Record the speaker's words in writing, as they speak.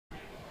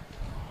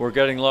We're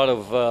getting a lot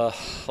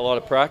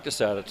of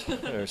practice at it.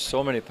 There's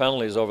so many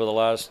penalties over the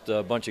last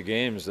bunch of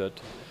games that,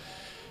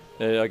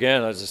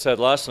 again, as I said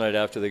last night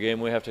after the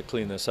game, we have to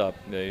clean this up.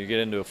 You get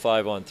into a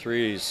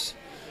 5-on-3s,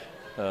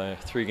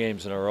 3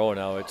 games in a row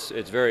now. It's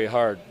very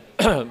hard.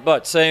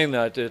 But saying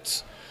that,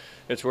 it's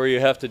where you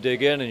have to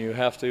dig in and you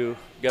have to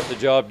get the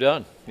job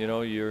done. You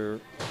know, your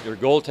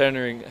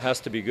goaltending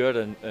has to be good,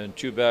 and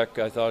Chubak,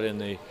 I thought in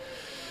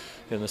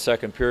the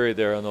second period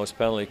there on those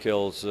penalty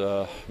kills,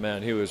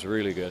 man, he was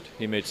really good.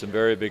 He made some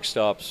very big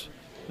stops.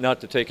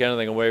 Not to take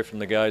anything away from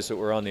the guys that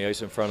were on the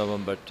ice in front of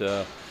him,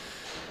 but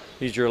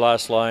he's your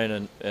last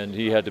line, and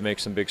he had to make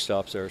some big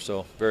stops there,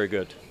 so very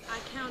good. I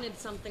counted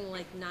something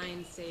like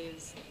 9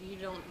 saves. You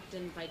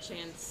didn't by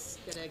chance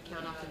get a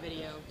count off the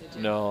video, did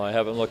you? No, I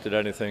haven't looked at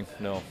anything,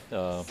 no.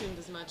 Assumed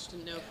as much,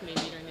 didn't know if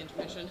maybe during the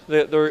intermission.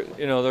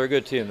 They're a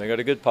good team. They got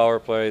a good power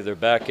play. Their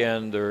back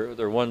end,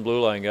 their one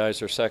blue line guy's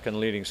their second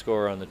leading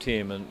scorer on the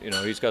team, and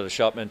he's got a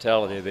shot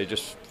mentality. They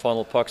just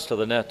funnel pucks to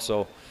the net,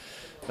 so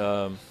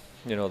they're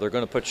going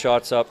to put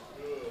shots up.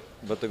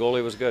 But the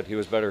goalie was good. He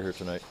was better here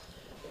tonight.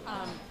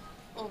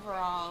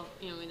 Overall,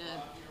 in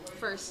a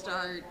first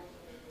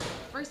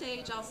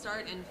AHL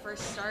start and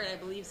first start, I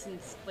believe,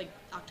 since like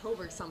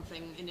October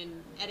something, and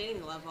at any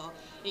level,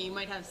 you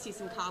might see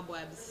some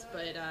cobwebs,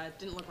 but it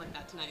didn't look like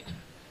that tonight.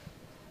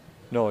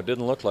 No, it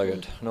didn't look like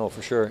it. No,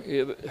 for sure.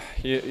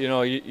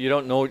 You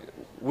don't know.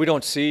 We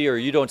don't see, or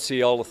you don't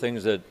see all the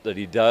things that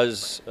he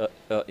does.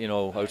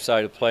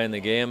 Outside of playing the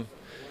game,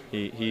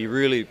 he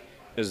really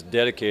is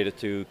dedicated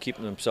to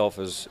keeping himself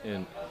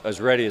as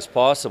ready as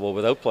possible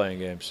without playing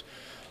games.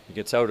 He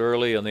gets out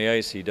early on the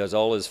ice. He does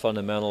all his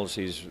fundamentals.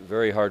 He's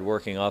very hard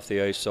working off the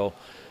ice. So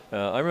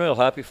I'm real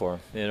happy for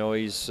him.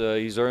 He's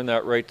earned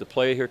that right to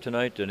play here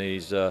tonight, and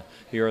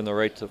he earned the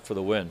right for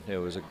the win. It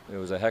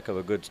was a heck of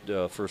a good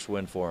first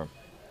win for him.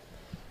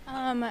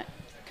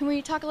 Can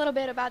we talk a little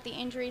bit about the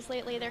injuries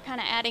lately? They're kind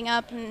of adding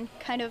up and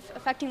kind of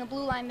affecting the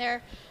blue line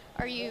there.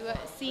 Are you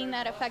seeing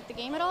that affect the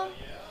game at all?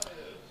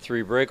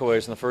 3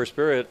 breakaways in the first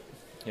period.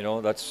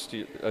 That's,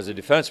 as a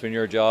defenseman,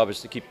 your job is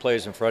to keep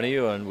plays in front of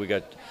you, and we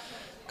got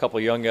a couple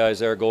of young guys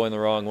there going the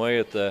wrong way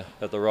at the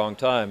wrong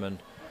time. And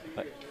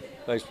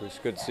thanks, Bruce.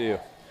 Good to see you.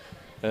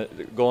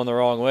 Going the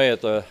wrong way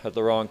at the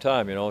wrong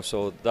time.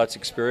 So that's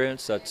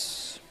experience.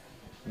 That's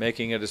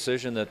making a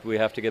decision that we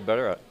have to get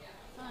better at.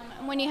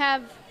 When you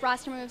have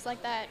roster moves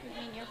like that,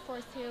 you're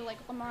forced to, like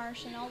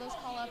LaMarche and all those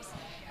call-ups,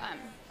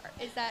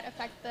 does that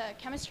affect the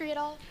chemistry at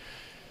all?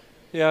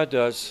 Yeah, it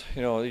does.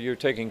 You're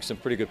taking some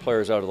pretty good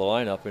players out of the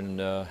lineup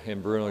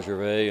in Bruno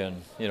Gervais,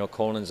 and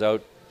Conan's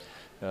out.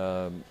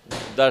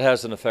 That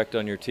has an effect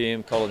on your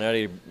team.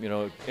 Colonetti,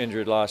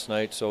 injured last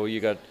night, so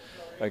you got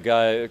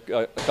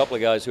a couple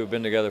of guys who have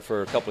been together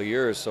for a couple of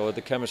years, so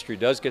the chemistry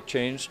does get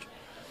changed.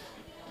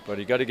 But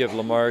you got to give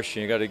LaMarche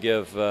and you got to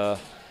give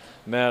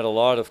Matt a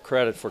lot of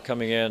credit for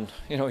coming in.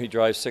 He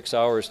drives 6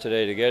 hours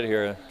today to get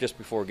here just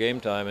before game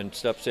time and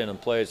steps in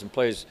and plays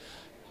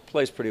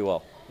pretty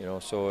well.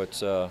 So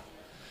it's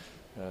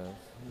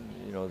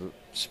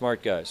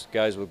smart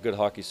guys with good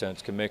hockey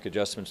sense can make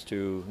adjustments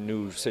to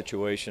new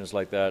situations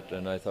like that,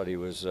 and I thought he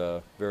was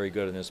very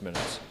good in his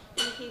minutes.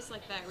 In a case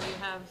like that where you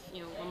have,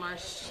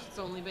 LaMarche has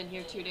only been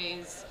here 2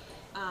 days,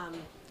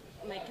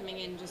 Mike coming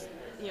in just,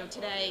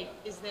 today,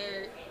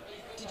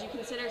 did you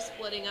consider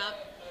splitting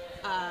up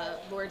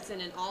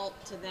Lordson and Alt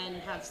to then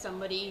have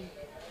somebody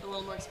a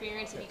little more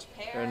experienced in each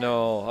pair?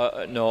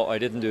 No, I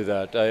didn't do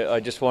that. I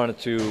just wanted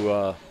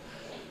to.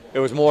 It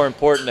was more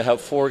important to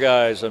have 4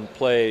 guys and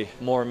play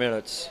more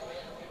minutes,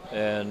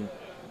 and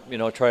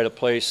try to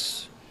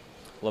place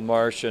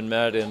LaMarche and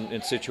Matt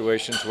in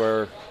situations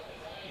where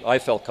I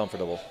felt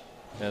comfortable,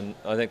 and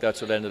I think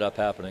that's what ended up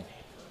happening.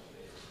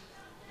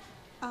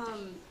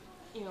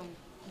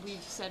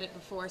 We've said it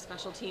before,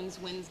 special teams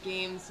wins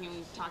games.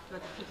 We've talked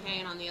about the PK,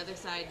 and on the other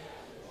side,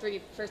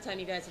 first time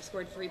you guys have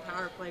scored 3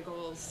 power play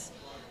goals.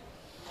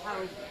 How,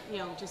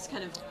 just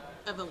kind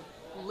of a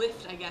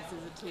lift, I guess,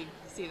 is it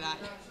to see that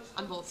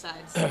on both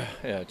sides?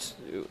 Yeah,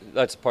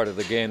 that's part of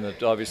the game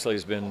that obviously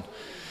has been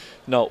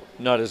not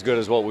as good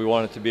as what we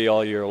want it to be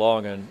all year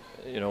long, and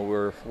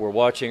we're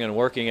watching and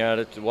working at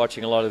it,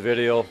 watching a lot of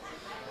video.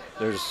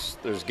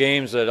 There's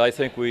games that I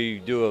think we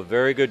do a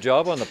very good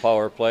job on the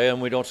power play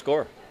and we don't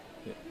score.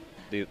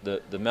 The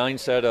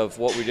mindset of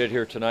what we did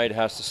here tonight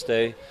has to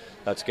stay.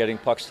 That's getting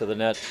pucks to the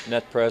net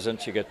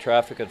presence. You get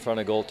traffic in front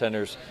of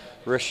goaltenders.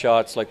 Wrist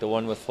shots like the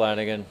one with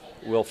Flanagan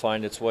will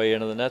find its way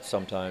into the net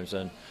sometimes,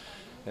 and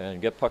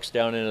get pucks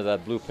down into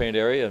that blue paint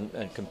area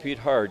and compete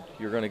hard.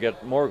 You're going to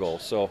get more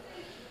goals. So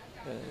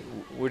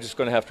we're just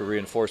going to have to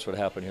reinforce what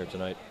happened here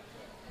tonight.